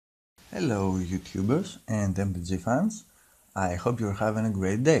Hello YouTubers and MTG fans, I hope you're having a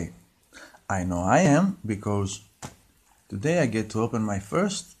great day. I know I am because today I get to open my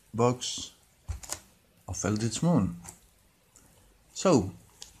first box of Eldritch Moon. So,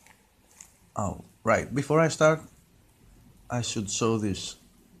 right, before I start, I should show this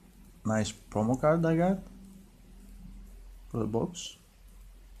nice promo card I got for the box.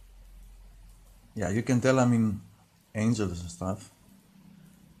 Yeah, you can tell I'm in Angels and stuff.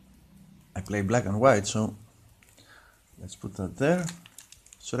 I play black and white, so let's put that there.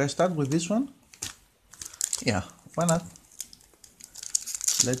 Should I start with this one? Yeah, why not?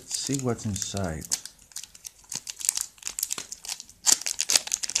 Let's see what's inside.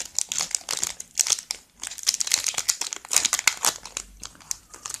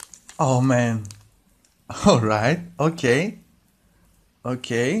 Oh man. Alright, okay.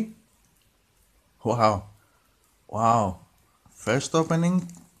 Wow. Wow. First opening,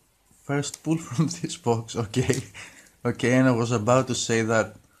 first pull from this box, okay. Okay, and I was about to say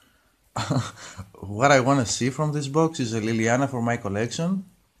that what I want to see from this box is a Liliana for my collection,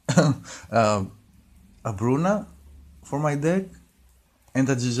 a Bruna for my deck, and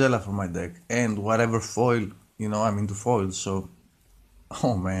a Gisela for my deck, and whatever foil, I'm into foils, so,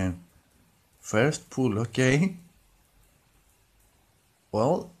 oh man. First pull, okay.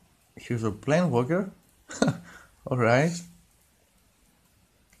 Well, here's a Planewalker, alright,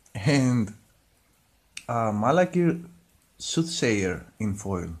 and Malakir Soothsayer in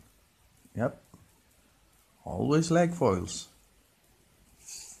foil. Yep, always like foils.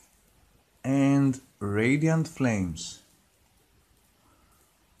 And Radiant Flames.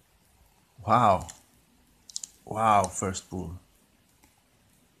 Wow. Wow, first pull.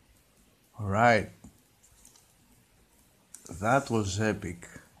 Alright. That was epic.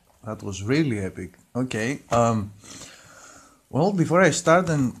 That was really epic. Okay. Well, before I start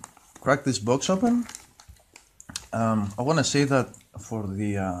and crack this box open, I want to say that for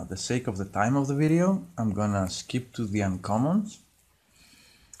the sake of the time of the video, I'm gonna skip to the uncommons.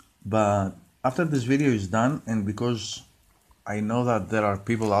 But after this video is done, and because I know that there are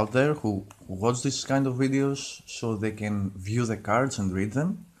people out there who watch this kind of videos so they can view the cards and read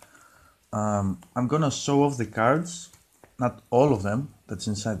them, I'm gonna show off the cards, not all of them that's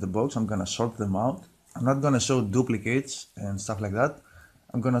inside the box. I'm gonna sort them out. I'm not gonna show duplicates and stuff like that.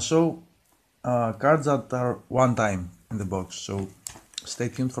 I'm gonna show cards that are one time in the box, so stay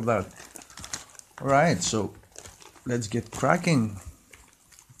tuned for that. Alright, so let's get cracking.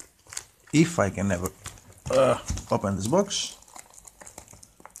 If I can ever open this box.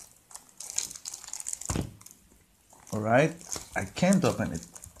 Alright, I can't open it.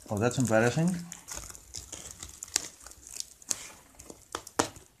 Oh, that's embarrassing.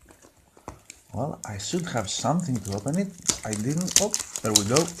 Well, I should have something to open it. I didn't. Oh, there we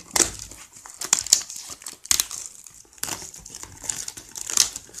go.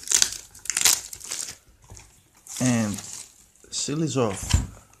 And seal is off.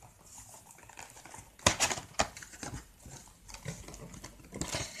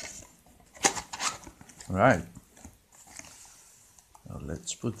 Right. Now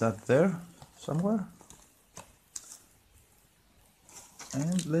let's put that there somewhere.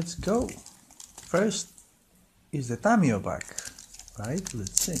 And let's go. First is the Tamio pack. Right,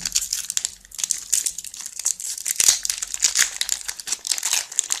 let's see.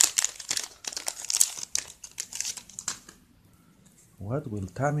 What will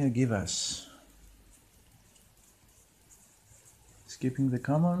Tamio give us? Skipping the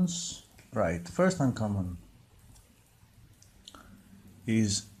commons. Right, first uncommon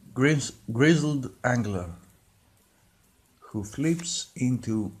is Grizzled Angler, who flips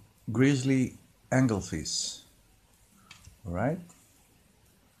into Grizzly Anglefish. Alright.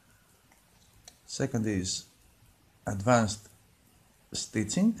 Second is Advanced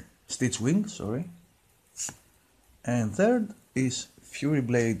Stitchwing, sorry. And third is Fury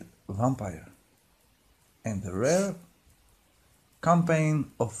Blade Vampire. And the rare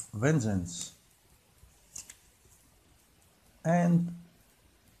Campaign of Vengeance. And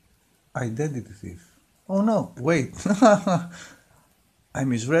Identity Thief. Oh no, wait. I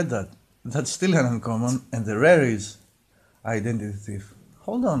misread that. That's still an uncommon, and the rare is Identity Thief.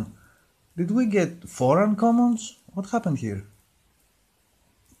 Hold on. Did we get 4 uncommons? What happened here?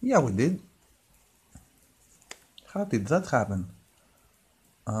 Yeah, we did. How did that happen?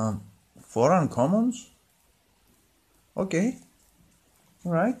 4 uncommons? Okay.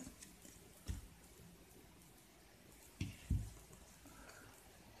 Alright.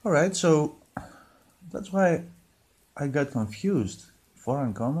 Alright, so that's why I got confused. 4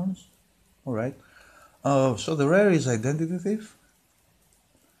 uncommons? Alright. So the rare is Identity Thief.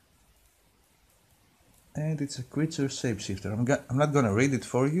 And it's a creature shapeshifter. I'm not gonna read it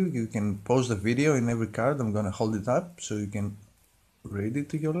for you. You can pause the video in every card. I'm gonna hold it up so you can read it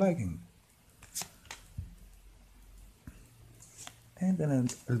to your liking. And then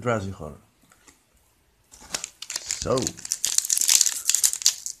Eldrazi Horror. So,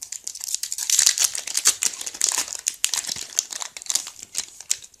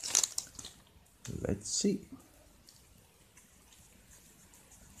 let's see.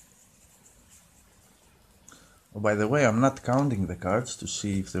 Oh, by the way, I'm not counting the cards to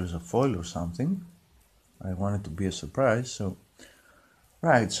see if there's a foil or something. I want it to be a surprise, so...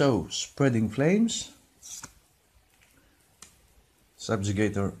 Right, so, Spreading Flames,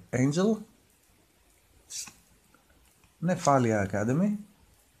 Subjugator Angel, Nephalia Academy,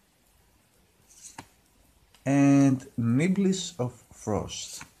 and Niblis of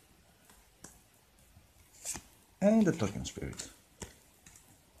Frost, and the Token Spirit.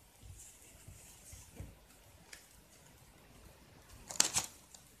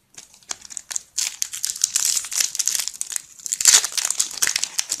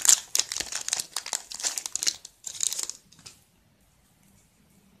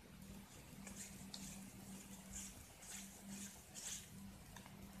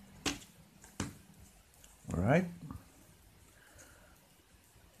 Alright,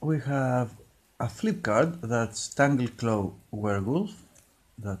 we have a flip card that's Tangleclaw Werewolf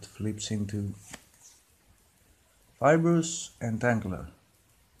that flips into Fibrous and Tangler.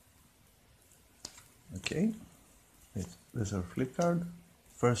 Okay, there's our flip card.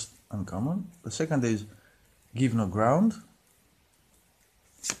 First uncommon. The second is Give No Ground.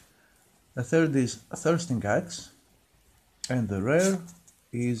 The third is Thirsting Axe. And the rare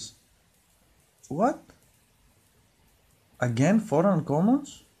is what? Again, 4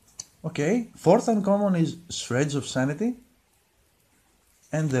 uncommons? Okay, fourth uncommon is Shreds of Sanity.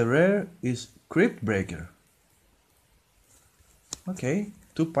 And the rare is Crypt Breaker. Okay,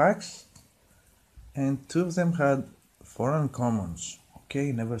 2 packs. And 2 of them had 4 uncommons.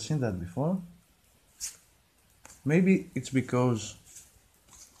 Okay, never seen that before. Maybe it's because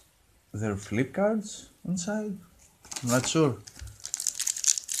they're flip cards inside? I'm not sure.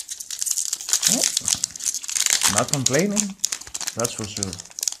 Oh, not complaining, that's for sure.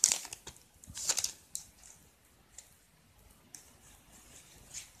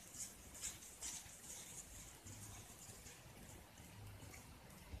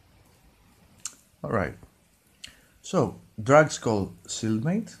 Alright, so Dragskull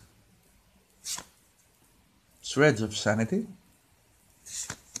Shieldmate, Shreds of Sanity,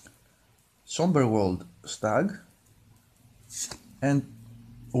 Somberwald Stag, and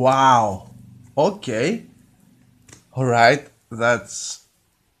wow, okay, alright, that's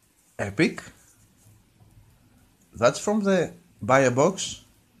epic. That's from the buy a box,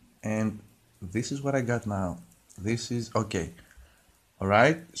 and this is what I got now. This is okay.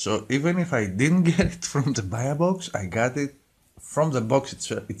 Alright, so even if I didn't get it from the buy a box, I got it from the box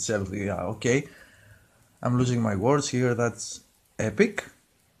itself. Yeah, okay. I'm losing my words here. That's epic,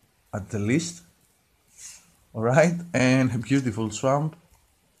 at the least. Alright, and a beautiful swamp.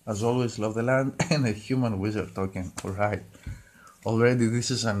 As always, love the land, and a human wizard token. Alright, already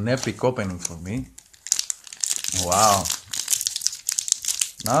this is an epic opening for me. Wow.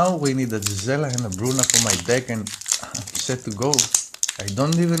 Now we need a Gisela and a Bruna for my deck and I'm set to go. I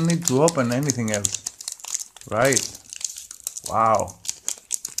don't even need to open anything else. Right. Wow.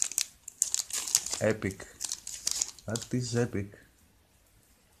 Epic. That is epic.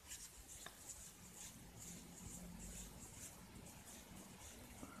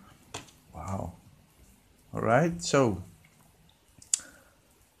 Wow. Alright, so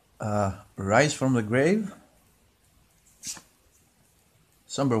Rise from the Grave,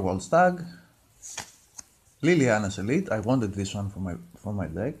 Somberwald Stag, Liliana's Elite. I wanted this one for my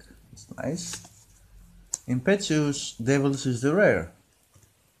deck. It's nice. Impetuous Devils is the rare.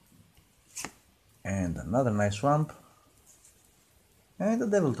 And another nice swamp. And a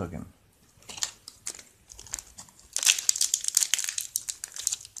devil token.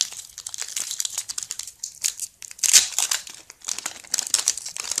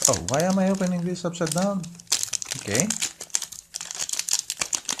 Oh, why am I opening this upside down? Okay.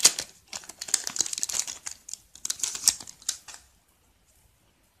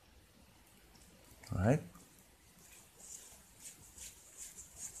 Alright.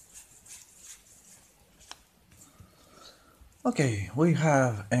 Okay, we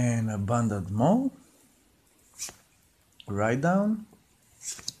have an Abundant Maw, Ride Down,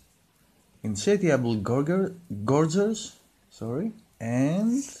 Insatiable Gorgers, sorry,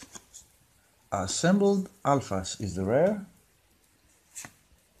 and Assembled Alphas is the rare.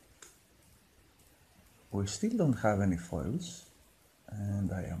 we still don't have any foils,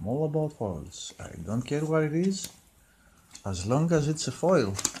 and I am all about foils. I don't care what it is, as long as it's a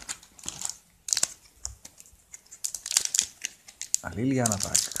foil. A Liliana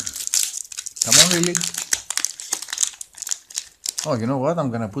pack. Come on, Lily. Oh, you know what? I'm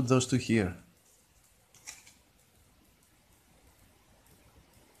gonna put those two here.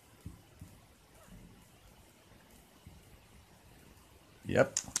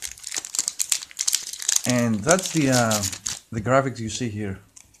 Yep. And that's the graphics you see here.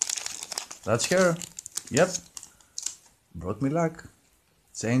 That's her. Yep. Brought me luck.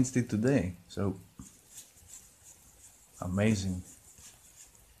 Changed it today. So amazing.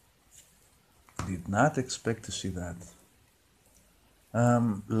 Did not expect to see that.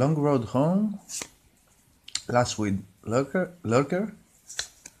 Long Road Home. Last with Lurker.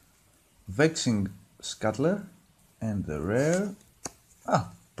 Vexing Scuttler. And the rare.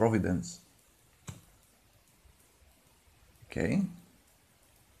 Providence. Okay.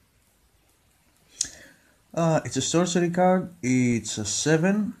 It's a sorcery card. It's a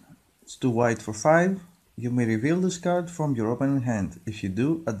 7. It's too white for 5. You may reveal this card from your opening hand. If you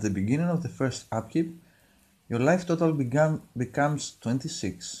do, at the beginning of the first upkeep, your life total becomes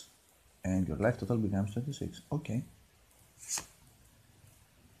 26. And your life total becomes 26. Okay.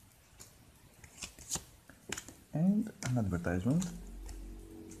 And an advertisement.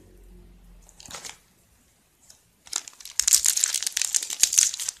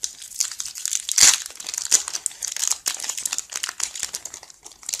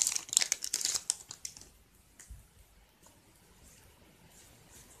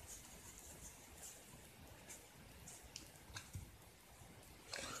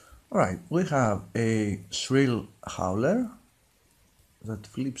 Alright, we have a Shrill Howler that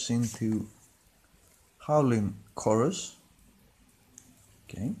flips into Howling Chorus.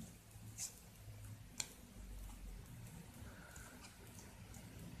 Okay.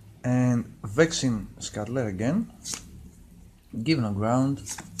 And Vexing Scuttler again. Give no ground.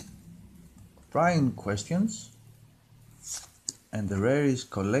 Prying Questions. And the rare is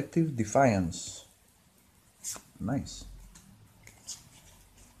Collective Defiance. Nice.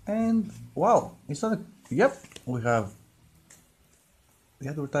 And wow, is that yep, we have the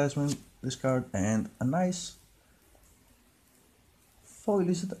advertisement, this card, and a nice foil.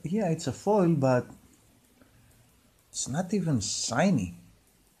 Is it? Yeah, it's a foil, but it's not even shiny.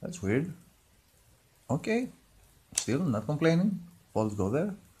 That's weird. Okay, still not complaining. Foils go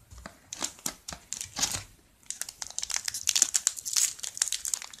there.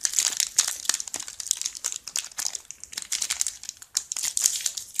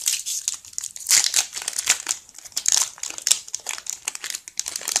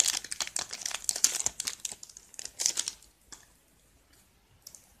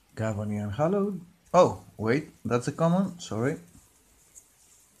 Gavonian Hallowed. Oh, wait, that's a common, sorry.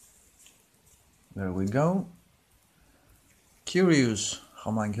 There we go. Curious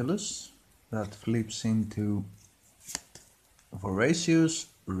Homunculus that flips into Voracious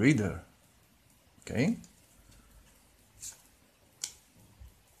Reader. Okay.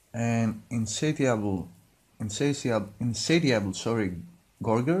 And insatiable,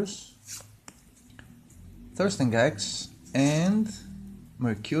 Gorgers, Thirsting Axe, and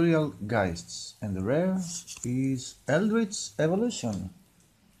Mercurial Geists, and the rare is Eldritch Evolution.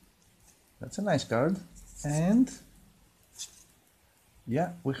 That's a nice card. And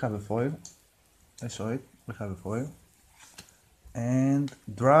yeah, we have a foil. I saw it. We have a foil. And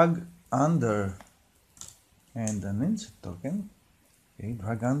Drag Under. And an insect token. Okay,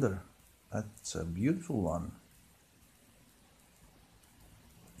 Drag Under. That's a beautiful one.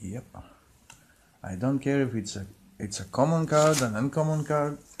 Yep. I don't care if it's a common card, an uncommon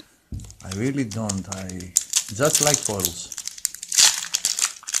card. I really don't. I just like foils.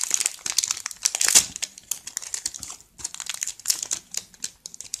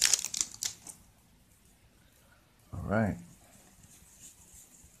 Alright.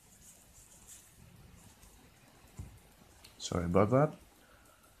 Sorry about that.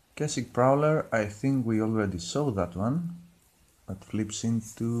 Kessig Prowler, I think we already saw that one. That flips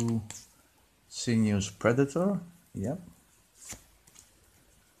into Sinuous Predator. Yep.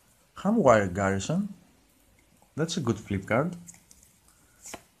 Hamwire Garrison. That's a good flip card.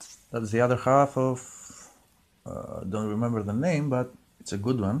 That's the other half of... don't remember the name, but it's a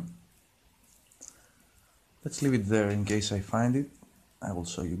good one. Let's leave it there in case I find it. I will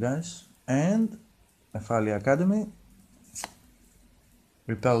show you guys. And Nephalia Academy.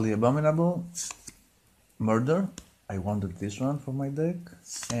 Repel the Abominable. Murder. I wanted this one for my deck.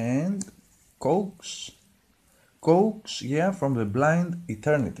 And Coax, yeah, from the Blind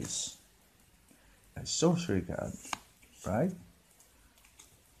Eternities. a sorcery card, right?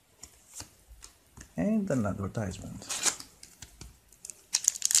 And an advertisement.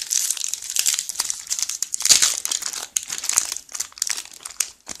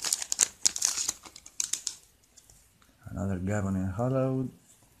 Another Gavonian Hallowed.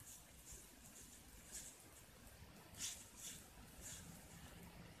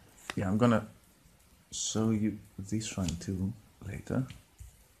 Yeah, I'm gonna show you this one too later.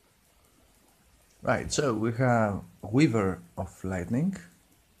 Right, so we have Weaver of Lightning,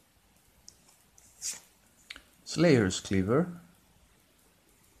 Slayer's Cleaver,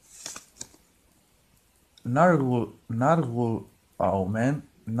 Gnarlwood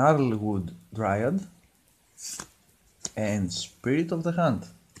Dryad, and Spirit of the Hunt.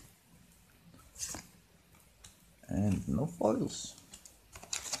 And no foils.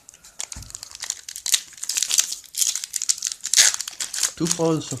 Two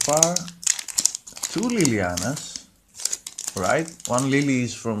foils so far, two Lilianas, right? One Lily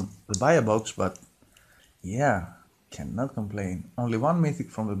is from the buy box, but yeah, cannot complain. Only one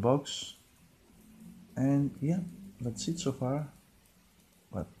mythic from the box, and yeah, that's it so far.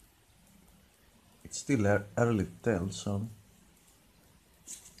 But it's still early to tell, so.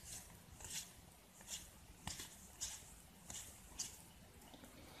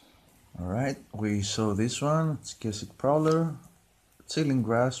 Alright, we saw this one, it's Kesset Prowler, Chilling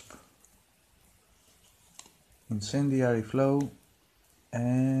Grasp, Incendiary Flow,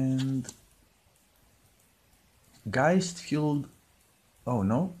 and Geist Fueled, oh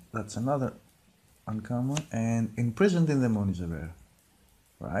no, that's another uncommon, and Imprisoned in the Moon is a rare,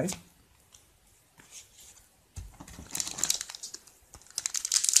 right?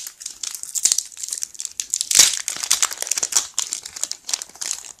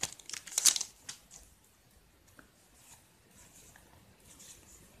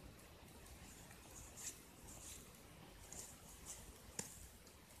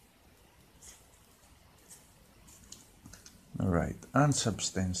 Alright,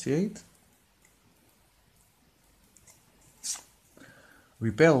 Unsubstantiate,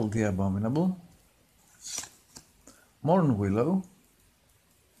 Repel the Abominable, Morn Willow,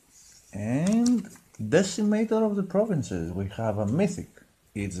 and Decimator of the Provinces. We have a mythic.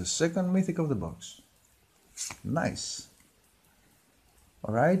 It's the second mythic of the box. Nice.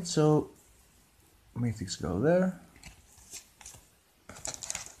 Alright, so mythics go there.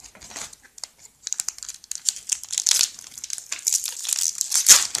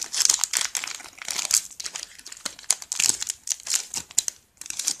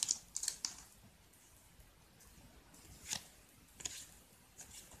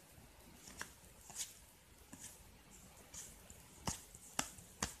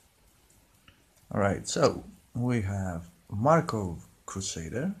 Alright, so we have Markov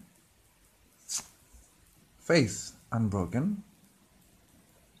Crusader, Faith Unbroken,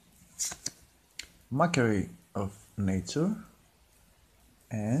 Mockery of Nature,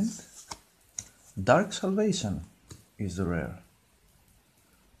 and Dark Salvation is the rare.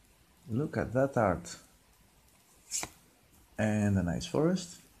 Look at that art. And a nice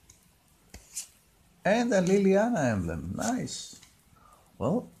forest. And a Liliana emblem. Nice.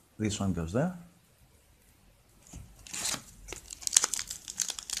 Well, this one goes there.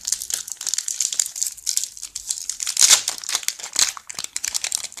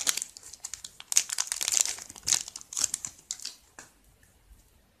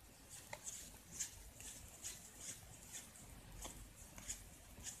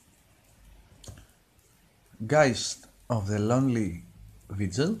 Geist of the Lonely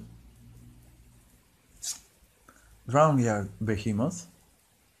Vigil, Drownyard Behemoth,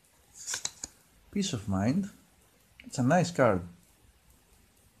 Peace of Mind. It's a nice card.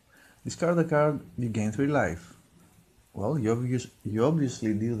 Discard a card, you gain 3 life. Well, you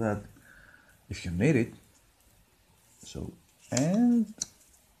obviously do that if you need it. So, and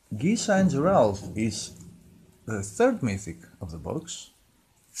Gisain's Ralph is the third mythic of the box.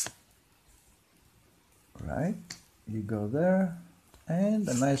 Right, you go there, and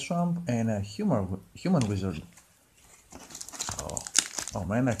a nice swamp and a human wizard. Oh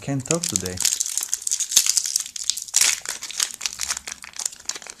man, I can't talk today.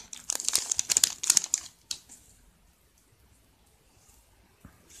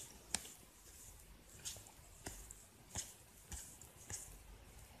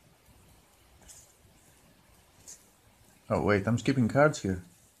 Oh wait, I'm skipping cards here.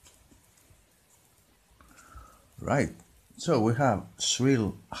 Right, so we have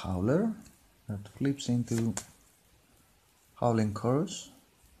Shrill Howler that flips into Howling Chorus,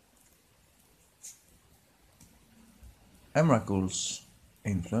 Emrakul's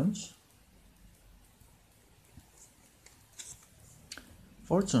Influence,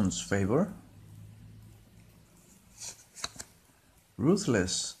 Fortune's Favor,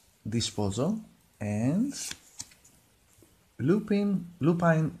 Ruthless Disposal, and Lupine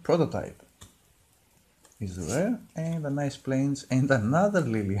Prototype is rare, and a nice plains, and another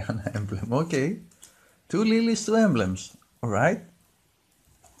Liliana emblem. Okay, 2 lilies, 2 emblems. Alright.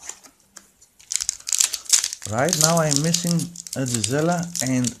 Right now I'm missing a Gisela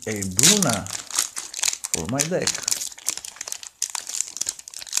and a Bruna for my deck.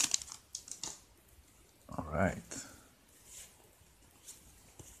 Alright.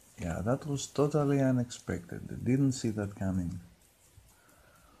 Yeah, that was totally unexpected. I didn't see that coming.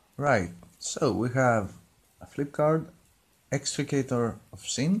 Right, so we have a flip card, Extricator of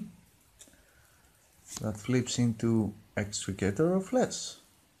Sin, that flips into Extricator of Less.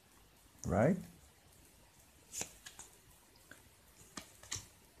 Right?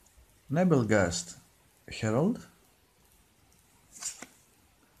 Nebelgast Herald,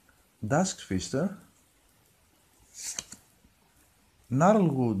 Duskfeaster,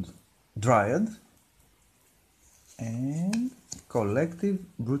 Gnarlwood Dryad, and Collective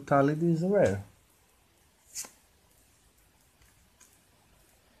Brutality is rare.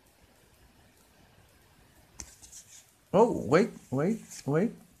 Oh, wait.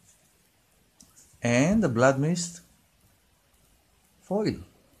 And the Blood Mist foil,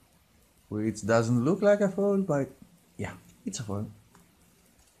 which doesn't look like a foil, but yeah, it's a foil.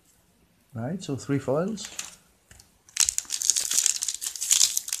 Right, so 3 foils.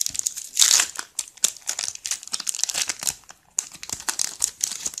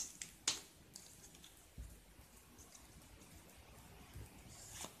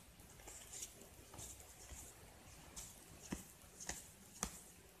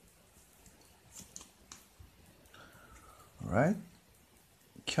 Right,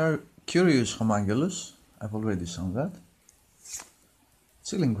 Curious Homunculus, I've already shown that.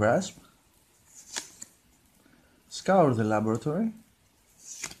 Chilling Grasp, Scour the Laboratory,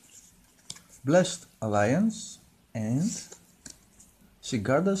 Blessed Alliance, and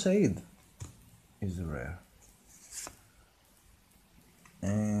Sigarda's Aid is the rare.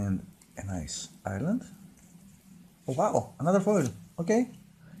 And a nice island. Oh wow, another foil, okay.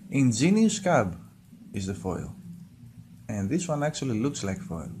 Ingenious Cab is the foil. And this one actually looks like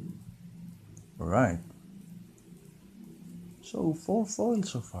foil. Alright. So 4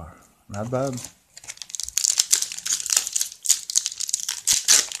 foils so far. Not bad.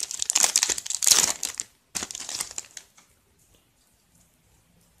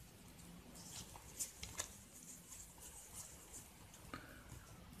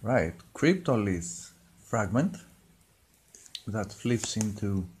 Right. Cryptolith Fragment that flips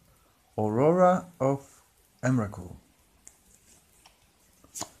into Aurora of Emrakul.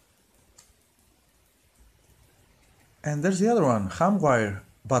 And there's the other one, Hamwire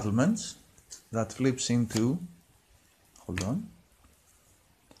Battlements, that flips into, hold on,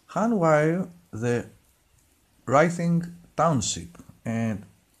 Hamwire the Writhing Township, and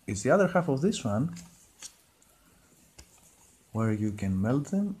it's the other half of this one, where you can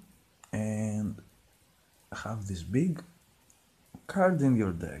melt them and have this big card in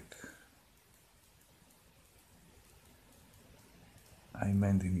your deck. I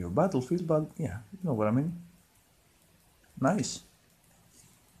meant in your battlefield, but yeah, you know what I mean. Nice.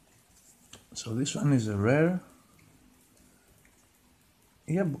 So this one is a rare.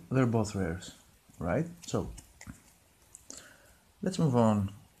 Yeah, they're both rares, right? So let's move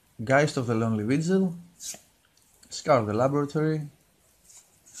on. Geist of the Lonely Vigil, Scour the Laboratory,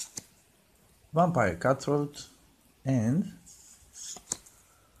 Vampire Cutthroat, and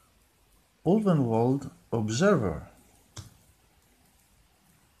Ulvenwald Observer.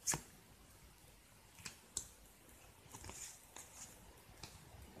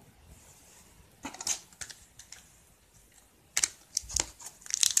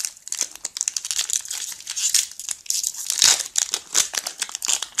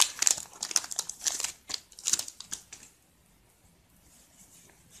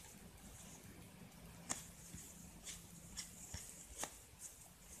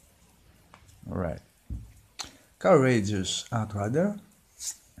 Alright. Courageous Outrider,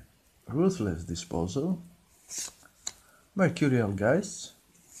 Ruthless Disposal, Mercurial Geists,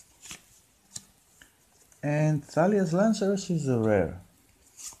 and Thalia's Lancers is the rare.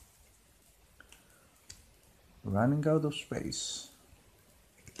 Running out of space.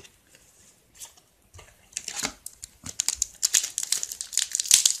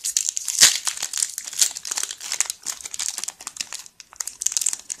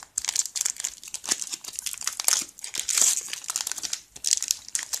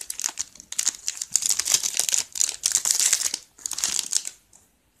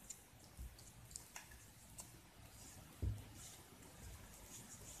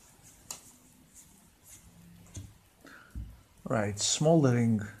 Right,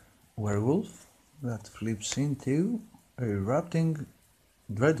 smoldering werewolf that flips into a erupting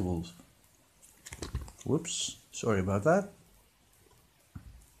dreadwolf. Whoops, sorry about that.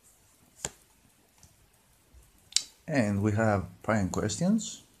 And we have prying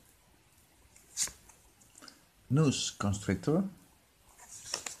questions, noose constrictor,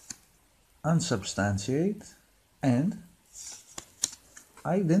 unsubstantiate, and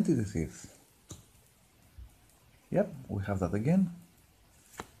identity thief. Yep, we have that again.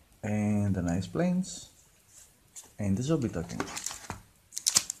 And the nice planes, and the zombie token.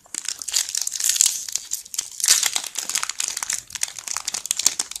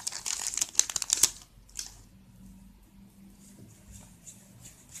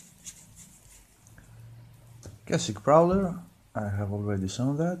 Classic Prowler, I have already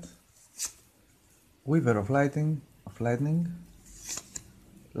shown that. Weaver of Lightning,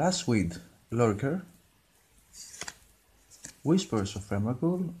 Last Weed, Lurker, Whispers of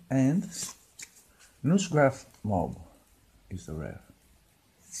Emrakul, and Noosegraph Mob is the rare.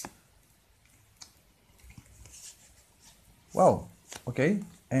 Wow, okay,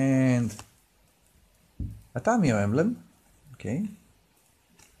 and a Tamio emblem, okay,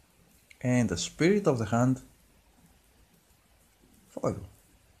 and the Spirit of the Hand foil,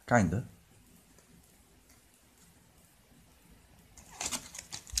 kinda.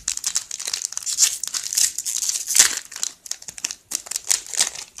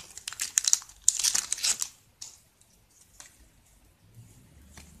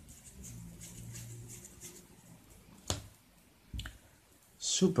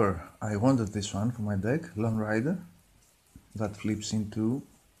 Super, I wanted this one for my deck, Lone Rider, that flips into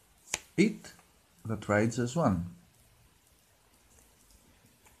it, that rides as one.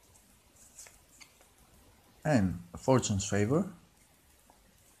 And Fortune's Favor,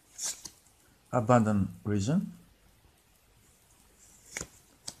 Abundant Reason,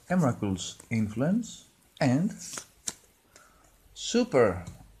 Emrakul's Influence, and Super,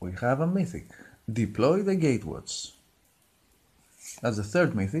 we have a mythic, Deploy the Gatewatch. That's the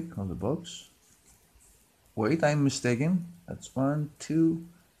third mythic of the box. Wait, I'm mistaken. That's 1, 2,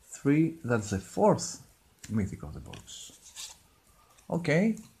 3. That's the fourth mythic of the box.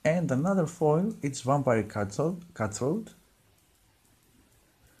 Okay, and another foil. It's Vampire Cutthroat.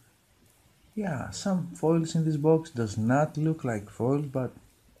 Yeah, some foils in this box does not look like foils, but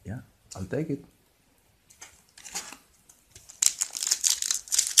yeah, I'll take it.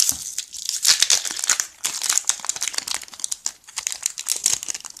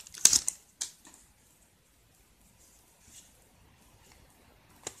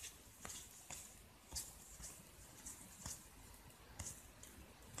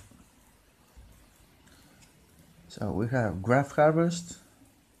 So we have Graph Harvest,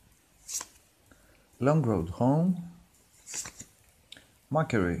 Long Road Home,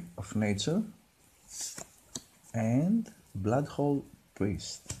 Mockery of Nature, and Bloodhole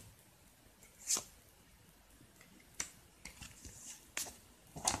Priest.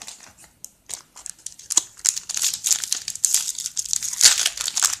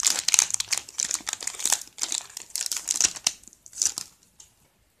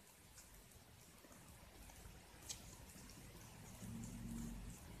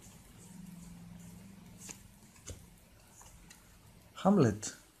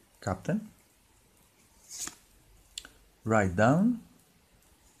 Hamlet Captain, Ride Down,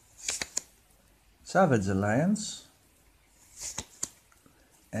 Savage Alliance,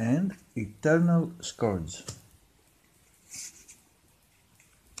 and Eternal Scourge.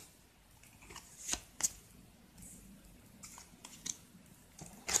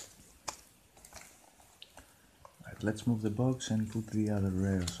 Right, let's move the box and put the other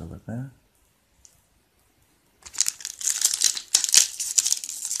rares over there.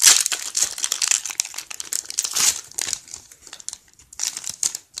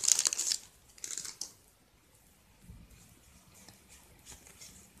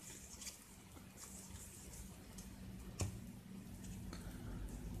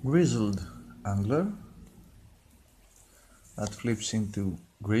 Grizzled Angler that flips into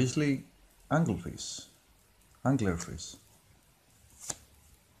Grizzly Anglerfish.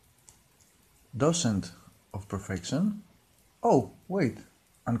 Docent of Perfection. Oh, wait,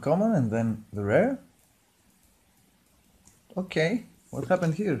 uncommon and then the rare? Okay, what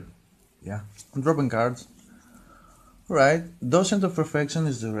happened here? Yeah, I'm dropping cards. Right, Docent of Perfection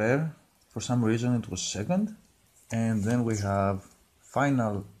is the rare. For some reason it was second. And then we have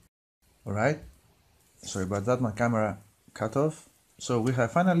Final. Alright, sorry about that, my camera cut off. So we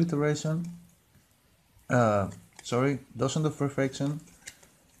have Final Iteration, Docent of Perfection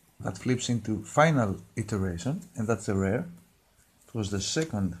that flips into Final Iteration, and that's a rare. It was the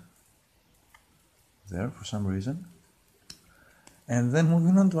second there for some reason. And then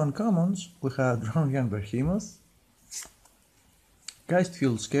moving on to uncommons, we had Drowning Behemoth,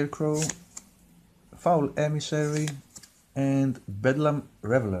 Geistfuel Scarecrow, Foul Emissary, and Bedlam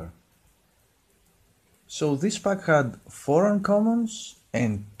Reveler. So this pack had 4 uncommons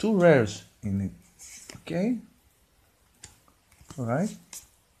and 2 rares in it. Okay, alright,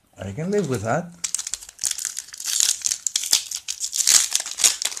 I can live with that.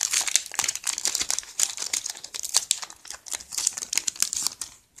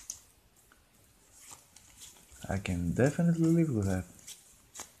 I can definitely live with that.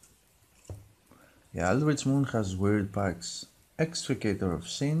 Yeah, Eldritch Moon has weird packs. Extricator of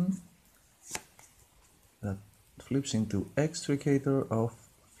Sin, that flips into Extricator of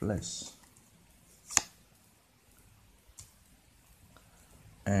Flesh.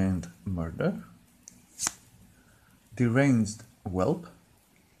 And Murder. Deranged Whelp.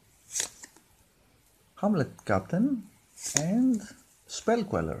 Hamlet Captain. And Spell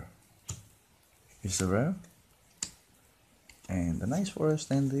Queller is the rare. And the Nice Forest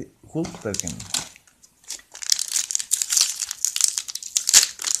and the Wolf token.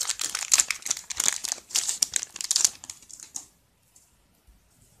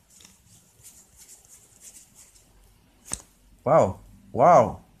 Wow,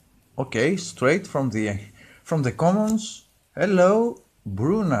 wow. Okay, straight from the commons. Hello,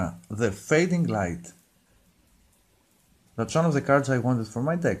 Bruna, the Fading Light. That's one of the cards I wanted for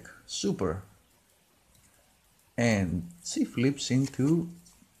my deck. Super. And she flips into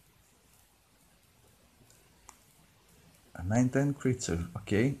a 9/10 creature.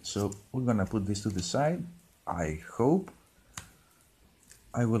 Okay, so we're gonna put this to the side. I hope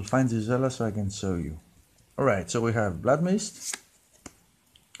I will find Gisela so I can show you. Alright, so we have Blood Mist,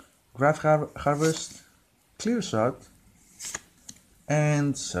 Graph Harvest, Clear Shot,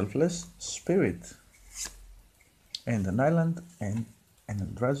 and Selfless Spirit. And an island and an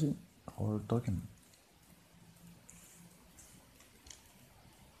Eldrazi or token.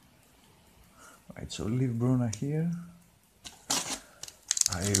 Right, so leave Bruna here.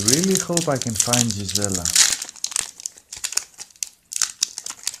 I really hope I can find Gisela.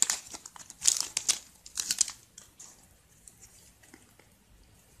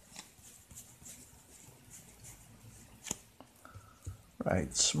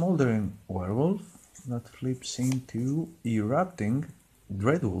 Right, Smoldering Werewolf, that flips into Erupting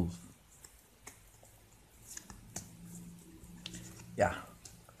Dreadwolf. Yeah,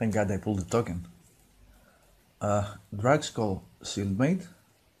 thank God I pulled the token. Dragskull Shieldmate,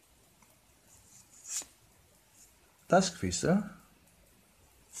 Taskfeaster,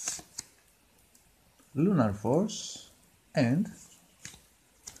 Lunar Force, and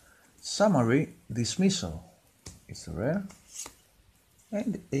Summary Dismissal. It's a rare.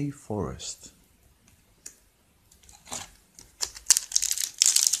 And a forest.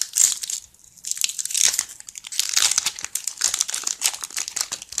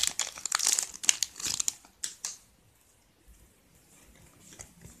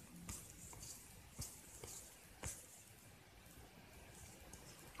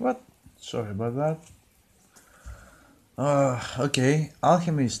 What? Sorry about that. Okay,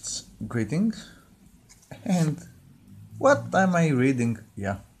 Alchemist's Greetings. And what am I reading?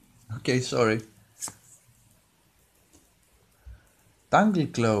 Yeah, okay, sorry.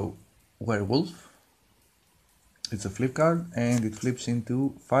 Tangleclaw Werewolf. It's a flip card and it flips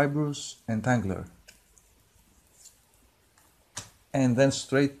into Fibrous Entangler. And then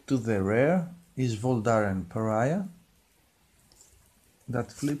straight to the rare is Voldaren Pariah.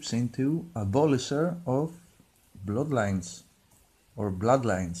 That flips into Abolisher of Bloodlines or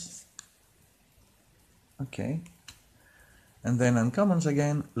Bloodlines. Okay. And then uncommons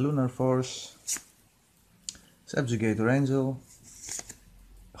again, Lunar Force, Subjugator Angel,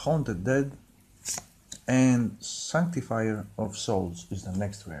 Haunted Dead, and Sanctifier of Souls is the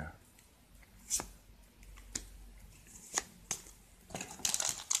next rare.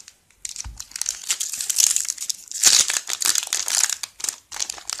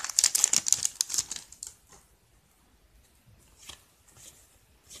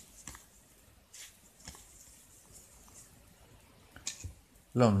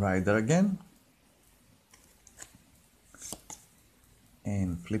 Lone Rider again,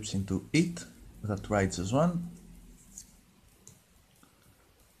 and flips into It, that rides as one.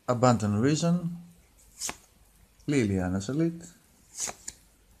 Abandoned Reason, Liliana's Elite,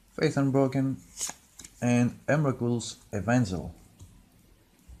 Faith Unbroken, and Emrakul's Evangel.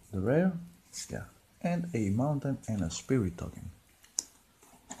 The rare, yeah, and a mountain and a spirit token.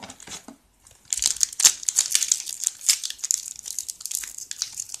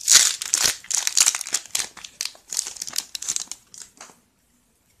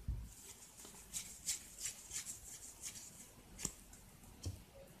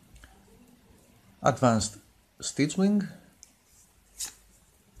 Advanced Stitchwing,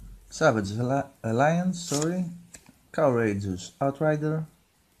 Savage Alliance, Courageous Outrider,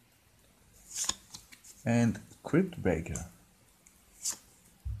 and Crypt Breaker.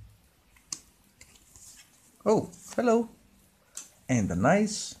 Oh, hello! And a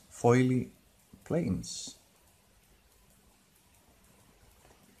nice foily Plains.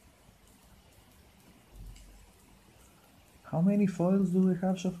 How many foils do we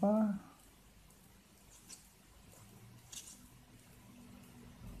have so far?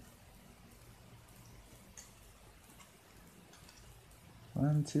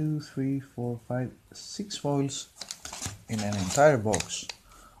 One, two, three, four, five, 6 foils in an entire box.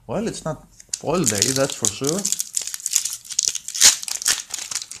 Well, it's not foil day, that's for sure.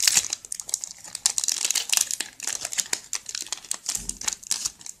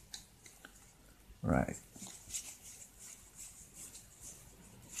 Right.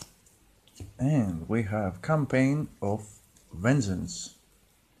 And we have Campaign of Vengeance.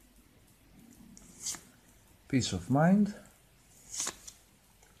 Peace of Mind,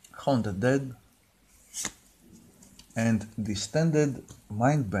 Haunted Dead, and Distended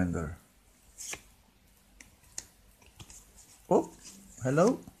Mindbender. Oh,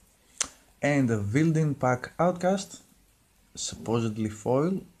 hello! And a Vilden Pack Outcast, supposedly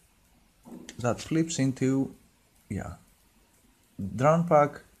foil, that flips into, Drown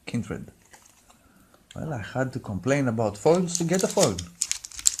Pack Kindred. Well, I had to complain about foils to get a foil.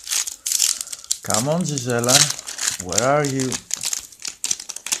 Come on, Gisela, where are you?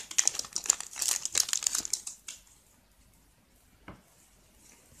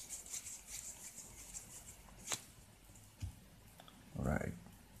 Alright,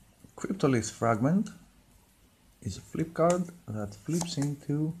 Cryptolith Fragment is a flip card that flips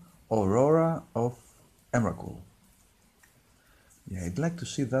into Aurora of Emrakul. Yeah, I'd like to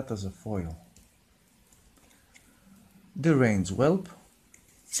see that as a foil. Deranged Whelp,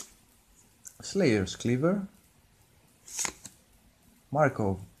 Slayer's Cleaver,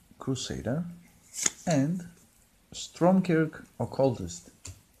 Markov Crusader, and Stromkirk Occultist.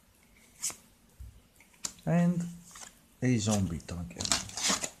 And a zombie token.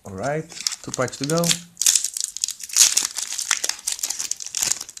 Alright, 2 packs to go.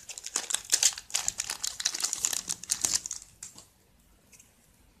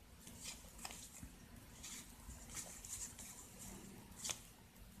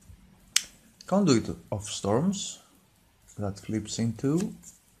 Conduit of Storms, that flips into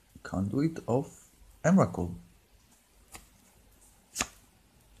Conduit of Emrakul.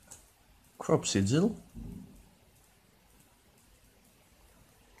 Crop Sigil,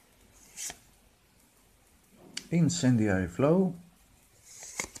 Incendiary Flow,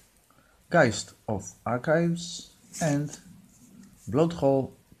 Geist of Archives, and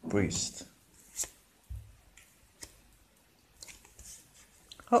Bloodhole Priest.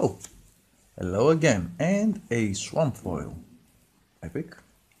 Oh, hello again, and a Swamp Foil. Epic.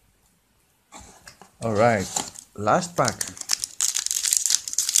 Alright, last pack.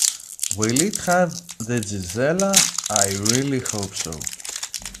 Will it have the Gisela? I really hope so.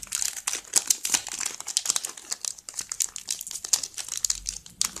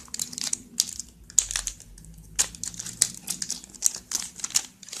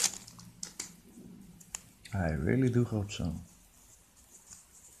 I really do hope so.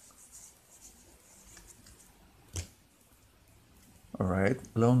 Alright,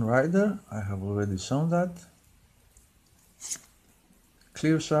 Lone Rider, I have already shown that.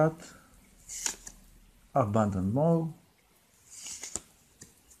 Clear Shot, Abandoned Mole,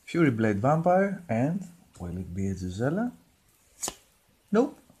 Fury Blade Vampire, and will it be a Gisela?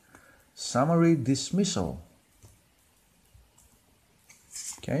 Nope. Summary Dismissal.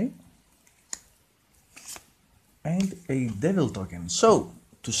 Okay. And a Devil token. So,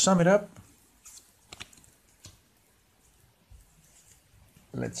 to sum it up,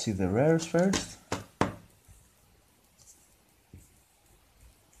 let's see the rares first.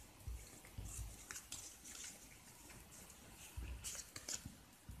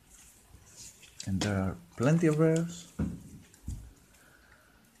 And there are plenty of rares.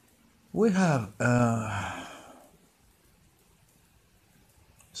 We have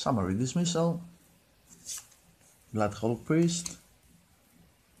Summary Dismissal, Bloodhole Priest,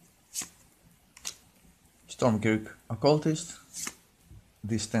 Stormkirk Occultist,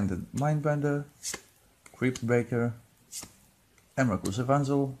 Distended Mindbender, Crypt Breaker, Emrakul's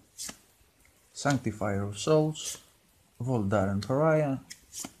Evangel, Sanctifier of Souls, Voldaren Pariah,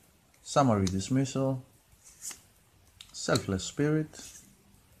 Summary Dismissal, Selfless Spirit,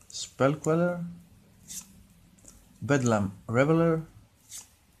 Spellqueller, Bedlam Reveler,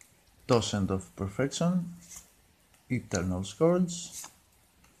 Docent of Perfection, Eternal Scourge,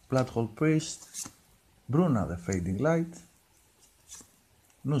 Bloodhole Priest, Bruna the Fading Light,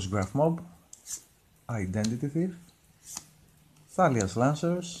 Newsgraph Mob, Identity Thief, Thalia's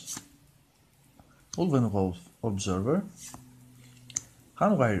Lancers, Ulvenwolf Observer,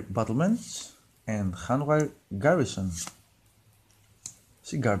 Hanwire Battlements, and Hanwire Garrison,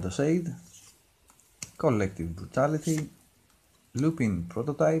 Sigarda's Aid, Collective Brutality, Lupin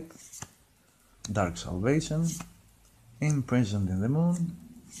Prototype, Dark Salvation, Imprisoned in the Moon,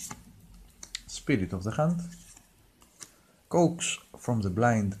 Spirit of the Hunt, Coax from the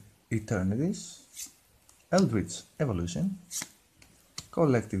Blind Eternities, Eldritch Evolution,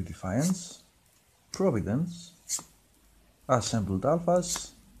 Collective Defiance, Providence, Assembled Alphas,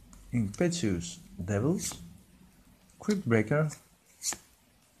 Impetuous Devils, Cryptbreaker,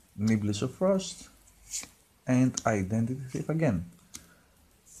 Nibbles of Frost, and Identity Thief again.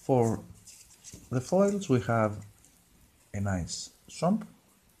 For the foils we have a nice Swamp,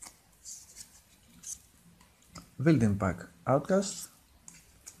 Wildenpack Outcast,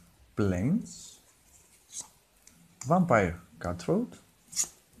 Plains, Vampire Cutthroat,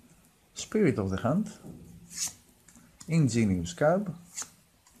 Spirit of the Hunt, Ingenious Cab,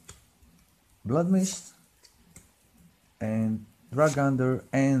 Bloodmist, and Dragander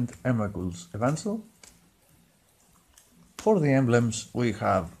and Emrakul's Evansel. For the emblems we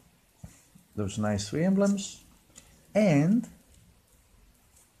have those nice 3 emblems, and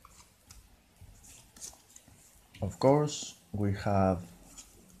of course we have,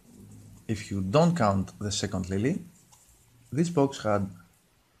 if you don't count the second Lily, this box had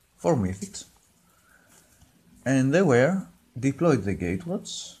 4 mythics, and they were Deployed the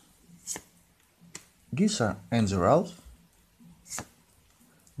Gatewatch, Gisa and Zeralf,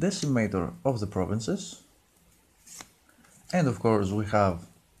 Decimator of the Provinces, and of course we have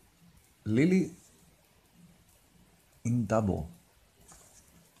Lily in double.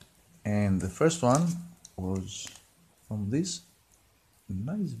 And the first one was from this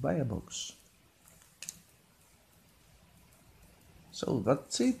nice buy box. So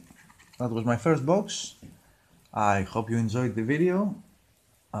that's it. That was my first box. I hope you enjoyed the video.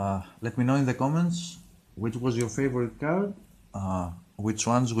 Let me know in the comments which was your favorite card, which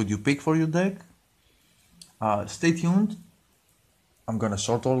ones would you pick for your deck. Stay tuned. I'm gonna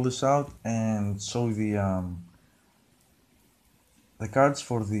sort all this out and show the cards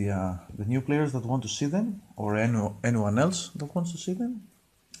for the new players that want to see them, or anyone else that wants to see them.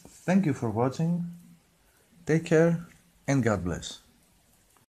 Thank you for watching. Take care and God bless.